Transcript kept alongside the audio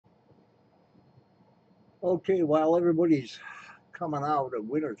Okay, while everybody's coming out of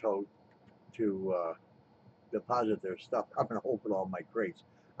Winterodt to deposit their stuff, I'm gonna open all my crates.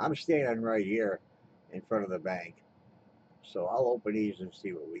 I'm standing right here in front of the bank, so I'll open these and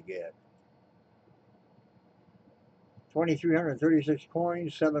see what we get. 2,336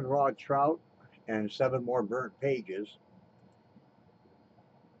 coins, 7 raw trout, and 7 more burnt pages.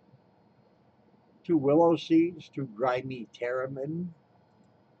 2 willow seeds, 2 grimy pteromin,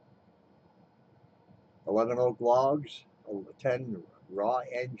 11 oak logs, 10 raw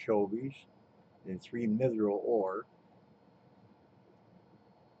anchovies, and 3 mithril ore.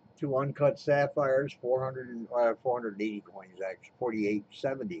 2 uncut sapphires, 480 coins, actually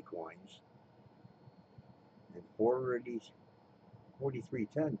 4870 coins, and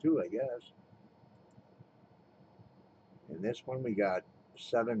 4310 too, I guess. And this one we got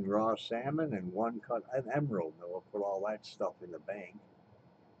 7 raw salmon and 1 cut emerald. And we'll put all that stuff in the bank.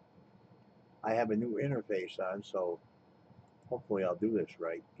 I have a new interface on, so hopefully I'll do this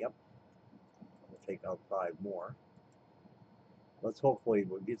right. Yep. We'll take out 5 more. We'll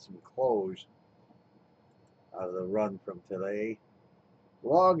get some clothes out of the run from today.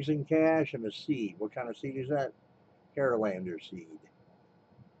 Logs and cash and a seed. What kind of seed is that? Carolander seed.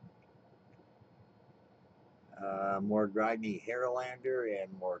 More grimy Haralander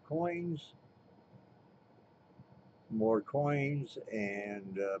and more coins. More coins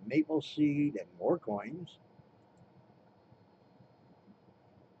and maple seed and more coins.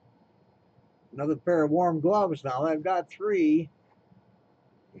 Another pair of warm gloves now. I've got 3.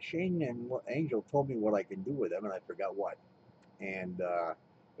 Shane and Angel told me what I can do with them, and I forgot what. And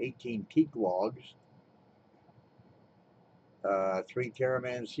 18 peak logs. 3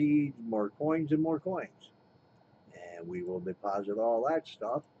 Terraman seeds, more coins and more coins. And we will deposit all that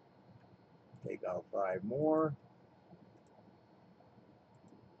stuff. Take out 5 more.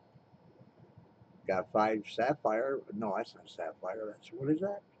 Got 5 sapphire. No, that's not sapphire. What is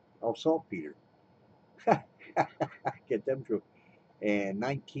that? Oh, saltpeter. Get them through. And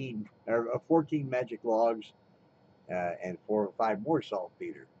 14 magic logs, and 4 or 5 more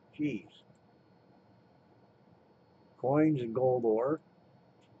saltpeter. Jeez. Coins and gold ore.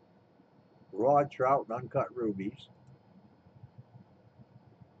 Raw trout and uncut rubies.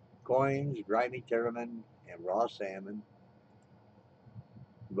 Coins, grimy pteromin, and raw salmon.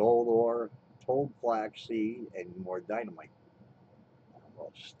 Gold ore, toad flax seed, and more dynamite.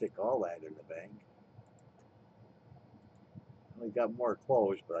 I'll stick all that in the bank. We got more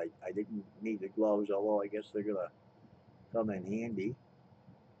clothes, but I didn't need the gloves, although I guess they're going to come in handy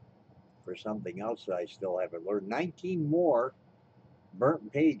for something else that I still haven't learned. 19 more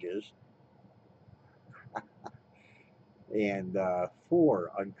burnt pages and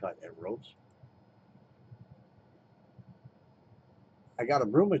 4 uncut emeralds. I got a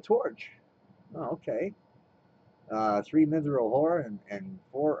broom of torch. Oh, okay. 3 mithril ore and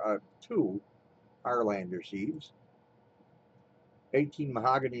 2 Haralander seeds. 18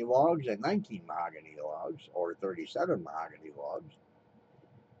 mahogany logs and 19 mahogany logs, or 37 mahogany logs.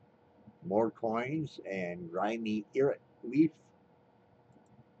 More coins and grimy irrit leaf.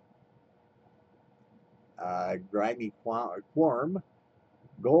 Grimy quorum.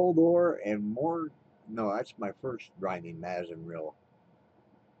 Gold ore and more. No, that's my first grimy Mazanril.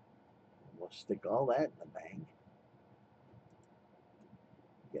 We'll stick all that in the bank.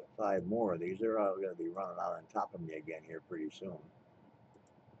 Get 5 more of these. They're all going to be running out on top of me again here pretty soon.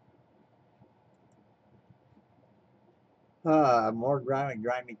 More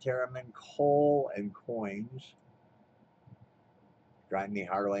grimy pteromin, coal, and coins. Grimy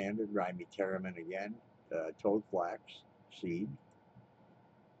Harlander, grimy pteromin again. Toad flax seed.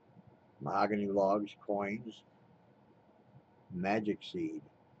 Mahogany logs, coins. Magic seed.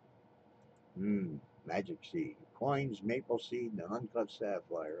 Magic seed. Coins, maple seed, and an uncut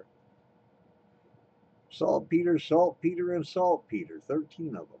sapphire. Saltpeter, and saltpeter.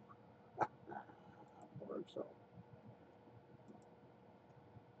 13 of them. More salt.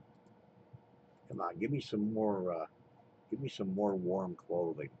 Come on, give me some more. Give me some more warm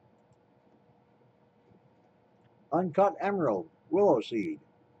clothing. Uncut emerald, willow seed.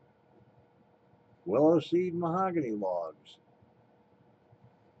 Willow seed, mahogany logs.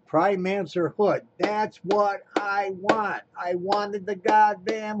 Primancer hood. That's what I want. I wanted the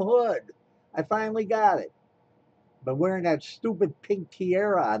goddamn hood. I finally got it. But wearing that stupid pink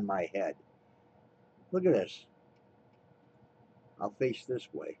tiara on my head. Look at this. I'll face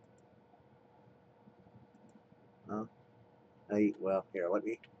this way. Huh? Well, here, let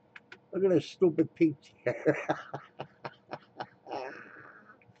me. Look at this stupid pink tiara.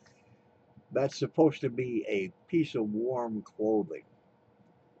 That's supposed to be a piece of warm clothing.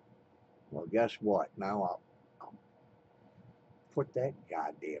 Well, guess what? Now I'll put that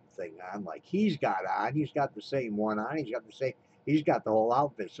goddamn thing on like he's got on. He's got the same one on. He's got the whole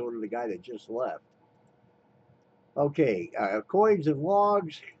outfit. So did the guy that just left. Okay, coins and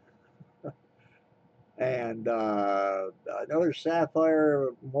logs, and another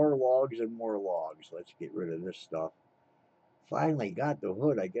sapphire, more logs and more logs. Let's get rid of this stuff. Finally got the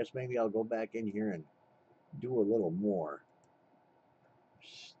hood. I guess maybe I'll go back in here and do a little more.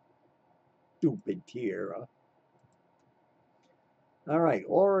 Stupid Tierra. All right,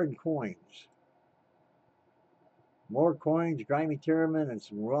 ore and coins. More coins, grimy Tierman, and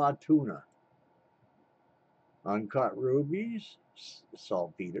some raw tuna. Uncut rubies,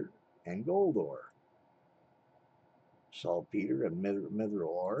 saltpeter, and gold ore. Saltpeter and mithril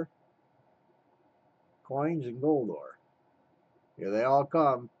ore. Coins and gold ore. Here they all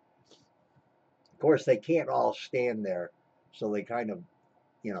come. Of course, they can't all stand there, so they kind of,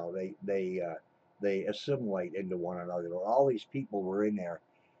 you know, they assimilate into one another. All these people were in there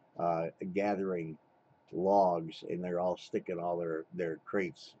gathering logs, and they're all sticking all their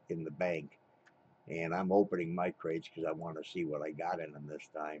crates in the bank. And I'm opening my crates because I want to see what I got in them this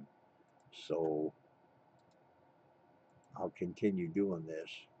time. So I'll continue doing this.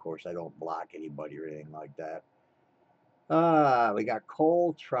 Of course, I don't block anybody or anything like that. We got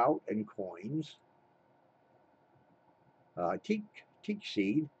coal, trout, and coins. Teak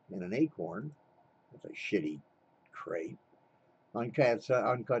seed and an acorn. That's a shitty crate. Uncut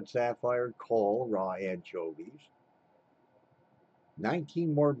sapphire, coal, raw anchovies.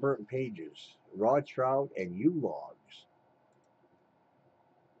 19 more burnt pages. Raw trout and yew logs.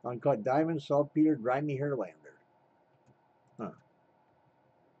 Uncut diamond, saltpeter, grimy hairlander. Huh.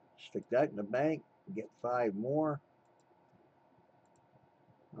 Stick that in the bank. Get 5 more.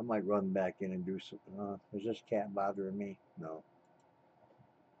 I might run back in and do something. Is this cat bothering me? No.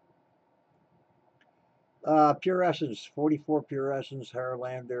 Pure essence, 44 pure essence,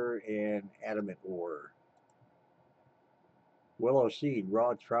 hairlander, and adamant ore. Willow seed,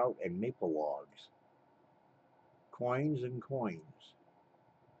 raw trout, and maple logs. Coins and coins.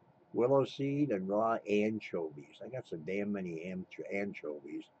 Willow seed and raw anchovies. I got some damn many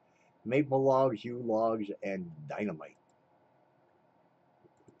anchovies. Maple logs, yew logs, and dynamite.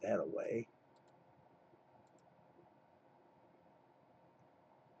 Put that away.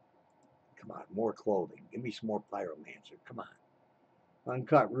 Come on, more clothing. Give me some more pyromancer. Come on.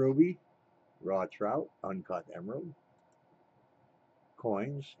 Uncut ruby, raw trout, uncut emerald,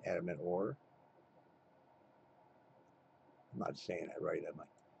 coins, adamant ore. I'm not saying that right, am I?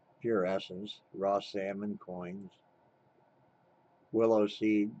 Pure essence, raw salmon, coins, willow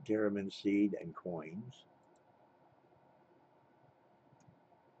seed, Teramin seed, and coins.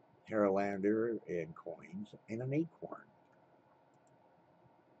 Hairlander and coins, and an acorn.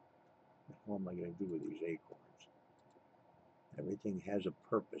 What am I going to do with these acorns? Everything has a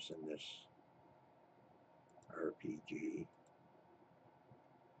purpose in this RPG.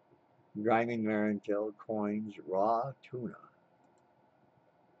 Grinding Marintel, coins, raw tuna.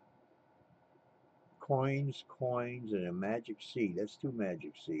 Coins, and a magic seed. That's 2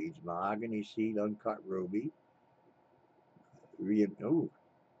 magic seeds. Mahogany seed, uncut ruby.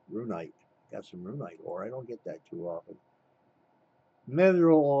 Runite. Got some runite ore. I don't get that too often.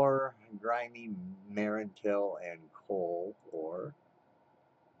 Mithril ore, grimy Marintel, and coal ore.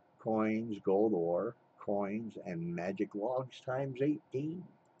 Coins, gold ore, coins, and magic logs times 18.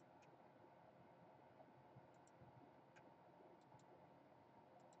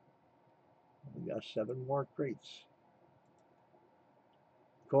 We got 7 more crates.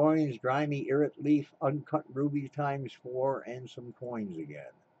 Coins, grimy Irrit leaf, uncut ruby times 4, and some coins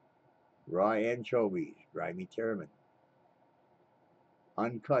again. Raw anchovies, grimy Teramin.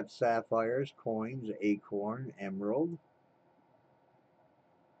 Uncut sapphires, coins, acorn, emerald.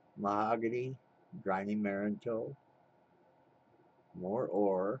 Mahogany, grimy Marinto. More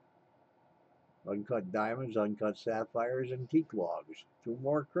ore. Uncut diamonds, uncut sapphires, and teak logs. 2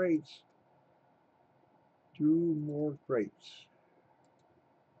 more crates. 2 more crates.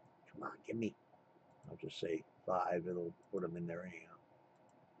 Come on, give me. I'll just say 5. It'll put them in there anyhow.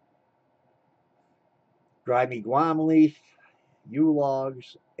 Grimy guam leaf, yew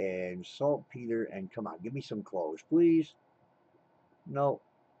logs, and saltpeter. And come on, give me some clothes, please. No.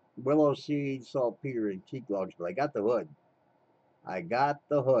 Willow seed, saltpeter, and teak logs. But I got the hood. I got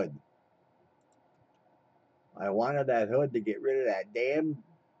the hood. I wanted that hood to get rid of that damn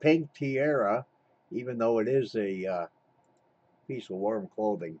pink tiara, even though it is a piece of warm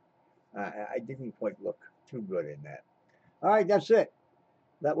clothing. I didn't quite look too good in that. All right, that's it.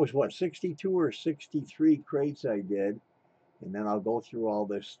 That was what, 62 or 63 crates I did. And then I'll go through all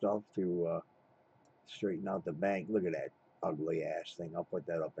this stuff to straighten out the bank. Look at that ugly ass thing. I'll put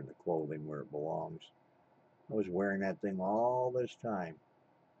that up in the clothing where it belongs. I was wearing that thing all this time.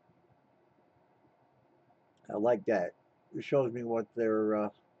 I like that. It shows me what they're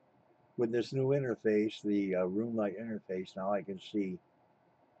with this new interface, the Runelite interface. Now I can see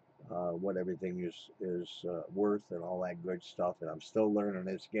what everything is worth and all that good stuff. And I'm still learning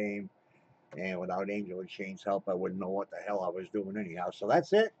this game. And without Angel and Shane's help, I wouldn't know what the hell I was doing anyhow. So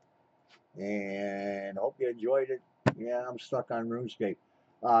that's it. And hope you enjoyed it. Yeah, I'm stuck on RuneScape.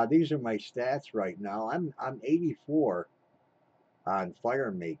 These are my stats right now. I'm 84 on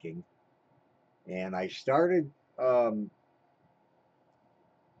fire making, and I started. I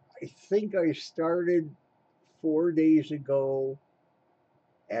think I started 4 days ago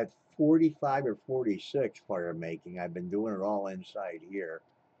at 45 or 46 fire making. I've been doing it all inside here,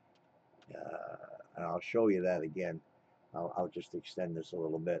 and I'll show you that again. I'll just extend this a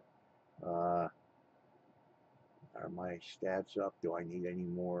little bit. Are my stats up? Do I need any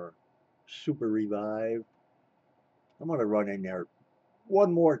more super revive? I'm gonna run in there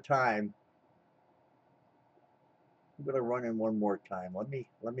one more time. I'm gonna run in one more time. Let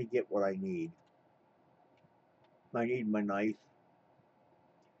me get what I need. I need my knife,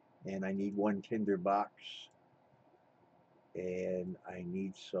 and I need one tinder box, and I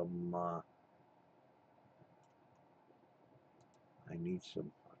need some. I'll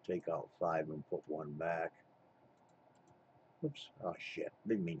take out 5 and put 1 back. Oops. Oh shit!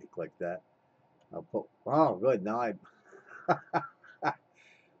 Didn't mean to click that. I'll put. Oh, good. Now I.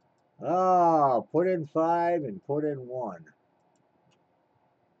 Oh, put in 5 and put in 1.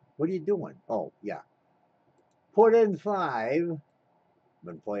 What are you doing? Oh, yeah. Put in 5.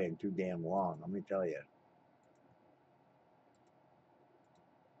 Been playing too damn long, let me tell you.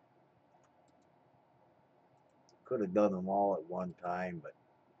 Could have done them all at one time, but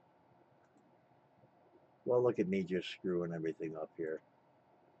well, look at me just screwing everything up here.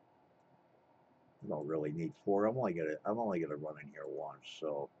 I don't really need 4. I'm only gonna run in here once,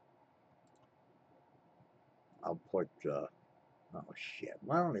 so I'll put. Oh shit!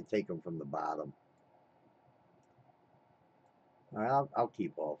 Why don't I take them from the bottom? All right, I'll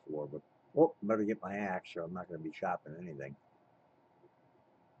keep all 4, but oh, better get my axe, or I'm not gonna be chopping anything.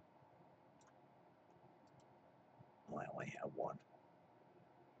 Oh, I only have 1,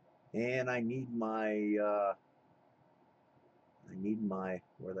 and I need my.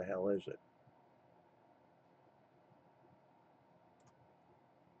 Where the hell is it?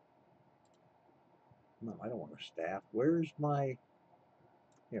 No, I don't want a staff. Where's my.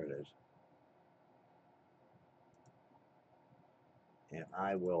 Here it is. And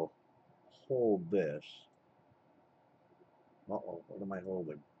I will hold this. Uh-oh, what am I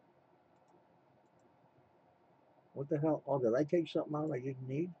holding? What the hell? Oh, did I take something out I didn't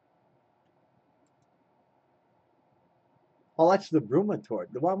need? Oh, that's the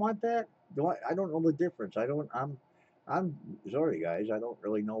Brumatort. Do I want that? I don't know the difference. I'm sorry guys, I don't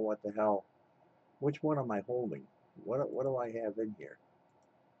really know what the hell. Which one am I holding? What do I have in here?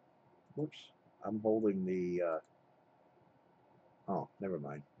 Whoops. I'm holding the oh, never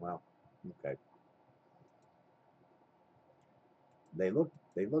mind. Well, okay. They look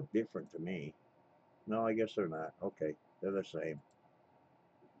different to me. No, I guess they're not. Okay. They're the same.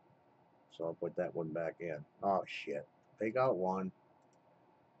 So I'll put that one back in. Oh shit. Take out 1.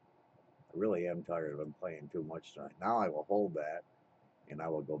 I really am tired of them playing too much tonight. Now I will hold that, and I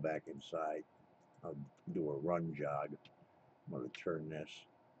will go back inside. I'll do a run jog. I'm going to turn this.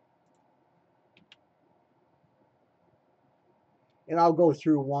 And I'll go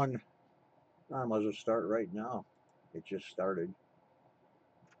through one. I might as well start right now. It just started.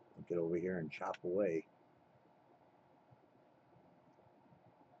 I'll get over here and chop away.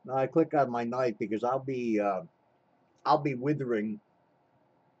 Now I click on my knife because I'll be withering.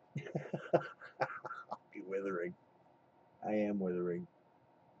 I'll be withering. I am withering.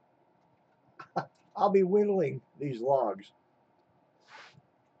 I'll be whittling these logs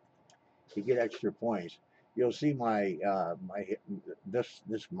to get extra points. You'll see my this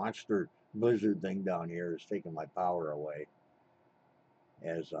monster blizzard thing down here is taking my power away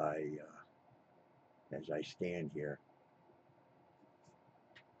as I stand here.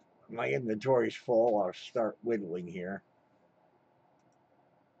 My inventory's full. I'll start whittling here,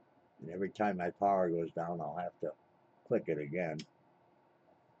 and every time my power goes down, I'll have to click it again.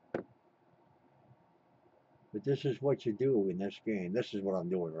 But this is what you do in this game. This is what I'm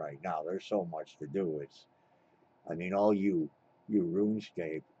doing right now. There's so much to do. I mean, all you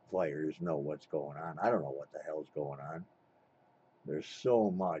RuneScape players know what's going on. I don't know what the hell's going on. There's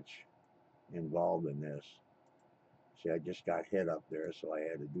so much involved in this. See, I just got hit up there, so I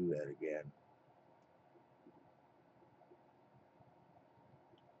had to do that again.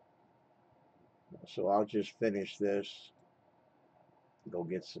 So I'll just finish this, go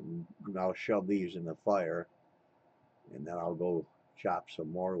get some, I'll shove these in the fire, and then I'll go chop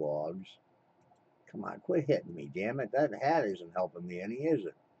some more logs. Come on, quit hitting me, damn it. That hat isn't helping me any, is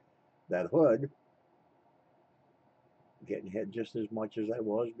it? That hood, getting hit just as much as I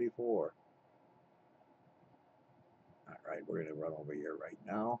was before. All right, we're gonna run over here right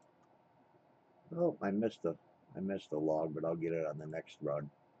now. Oh, I missed the log, but I'll get it on the next run.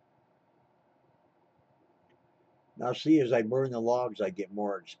 Now see, as I burn the logs, I get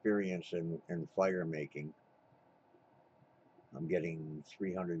more experience in fire making. I'm getting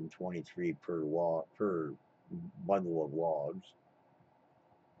 323 per bundle of logs.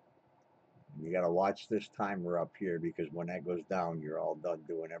 And you got to watch this timer up here, because when that goes down, you're all done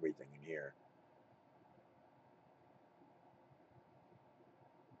doing everything in here.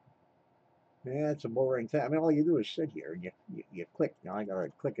 Yeah, it's a boring thing. I mean, all you do is sit here and you click. Now I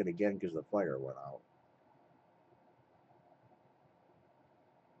gotta click it again because the fire went out.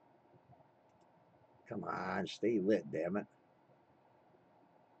 Come on, stay lit, damn it.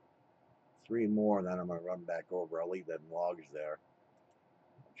 3 more, and then I'm gonna run back over. I'll leave them logs there.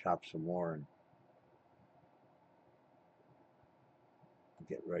 Chop some more and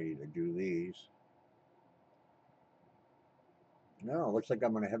get ready to do these. No, it looks like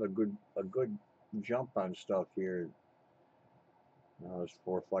I'm gonna have a good jump on stuff here. Now there's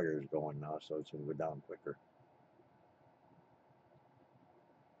 4 fires going now, so it's gonna go down quicker.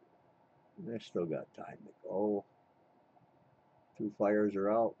 They still got time to go. 2 fires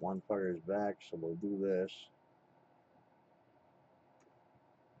are out, 1 fire is back, so we'll do this.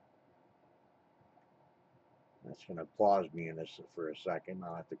 That's gonna pause me in this for a second.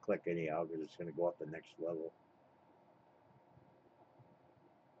 I'll have to click anyhow because it's gonna go up the next level.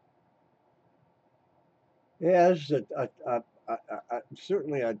 Yeah, this is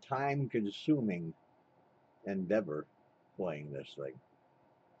certainly a time-consuming endeavor playing this thing.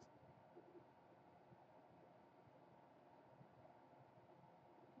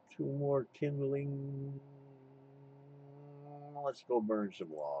 Two more kindling. Let's go burn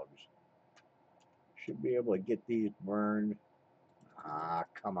some logs. Should be able to get these burned. Ah,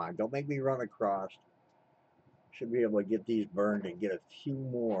 come on. Don't make me run across. Should be able to get these burned and get a few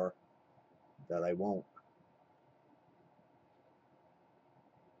more that I won't.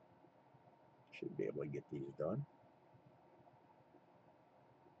 Should be able to get these done.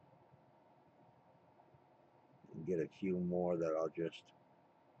 And get a few more that I'll just...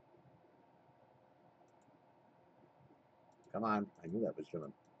 Come on. I knew that was going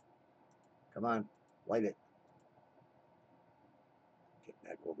to... Come on. Light it. Get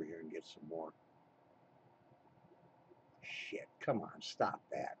back over here and get some more. Shit. Come on. Stop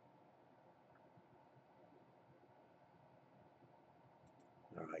that.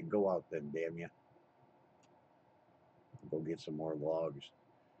 All right. Go out then, damn you. Go get some more logs.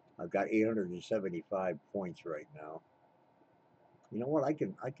 I've got 875 points right now. You know what? I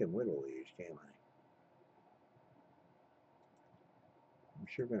can whittle these, can't I? I'm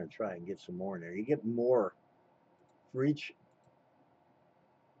sure going to try and get some more in there. You get more for each.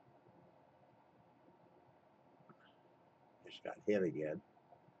 Just got hit again.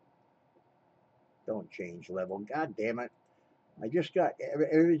 Don't change level. God damn it. I just got,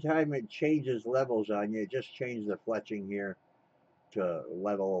 every time it changes levels on you, it just changed the fletching here to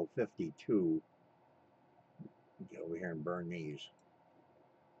level 52. Get over here and burn these.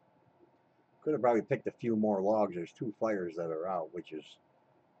 Could have probably picked a few more logs. There's 2 fires that are out, which is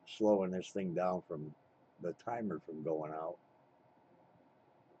slowing this thing down from the timer from going out.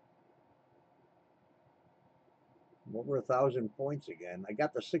 I'm over 1,000 points again. I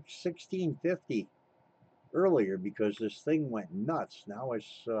got the 1650 earlier because this thing went nuts. Now it's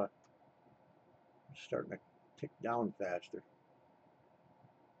starting to tick down faster.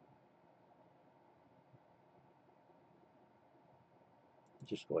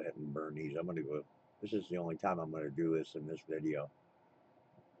 Just go ahead and burn these. I'm going to go. This is the only time I'm going to do this in this video.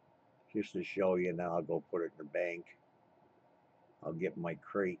 Just to show you. Now I'll go put it in the bank. I'll get my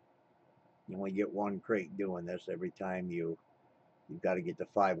crate. You only get 1 crate doing this. Every time you've got to get to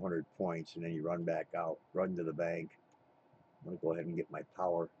 500 points, and then you run back out, run to the bank. I'm going to go ahead and get my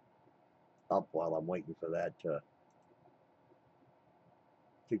power up while I'm waiting for that to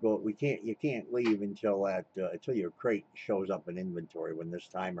go. You can't leave until that until your crate shows up in inventory when this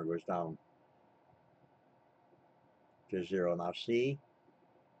timer goes down to 0. Now see,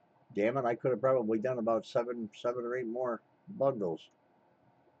 damn it, I could have probably done about seven or 8 more bundles.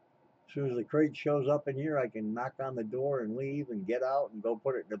 As soon as the crate shows up in here, I can knock on the door and leave and get out and go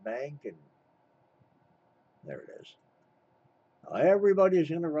put it in the bank, and there it is. Now everybody's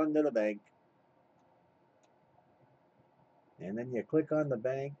going to run to the bank. And then you click on the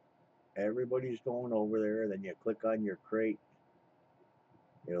bank. Everybody's going over there. Then you click on your crate.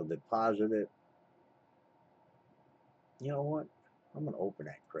 It'll deposit it. You know what? I'm going to open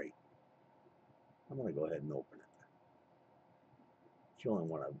that crate. I'm going to go ahead and open it. It's the only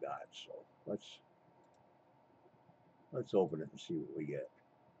one I've got, so let's open it and see what we get.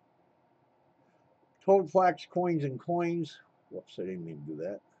 Toad Flax coins and coins. Whoops, I didn't mean to do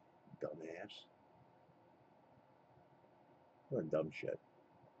that. Dumbass. What a dumb shit.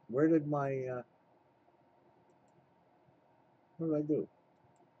 Where did my, what did I do?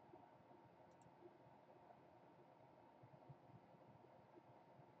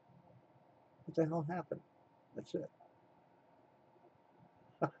 What the hell happened? That's it.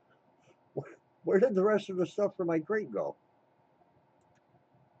 Where did the rest of the stuff for my crate go?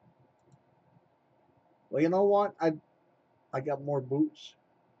 Well, you know what? I got more boots.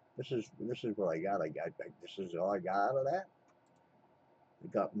 This is what I got. This is all I got out of that. I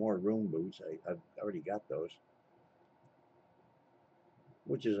got more rune boots. I've already got those,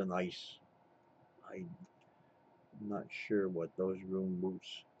 which is a nice. I'm not sure what those rune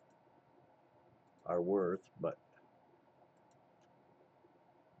boots are worth, but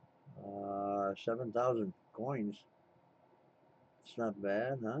 7,000 coins. It's not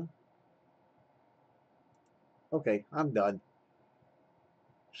bad, huh? Okay, I'm done.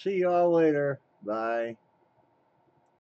 See y'all later. Bye.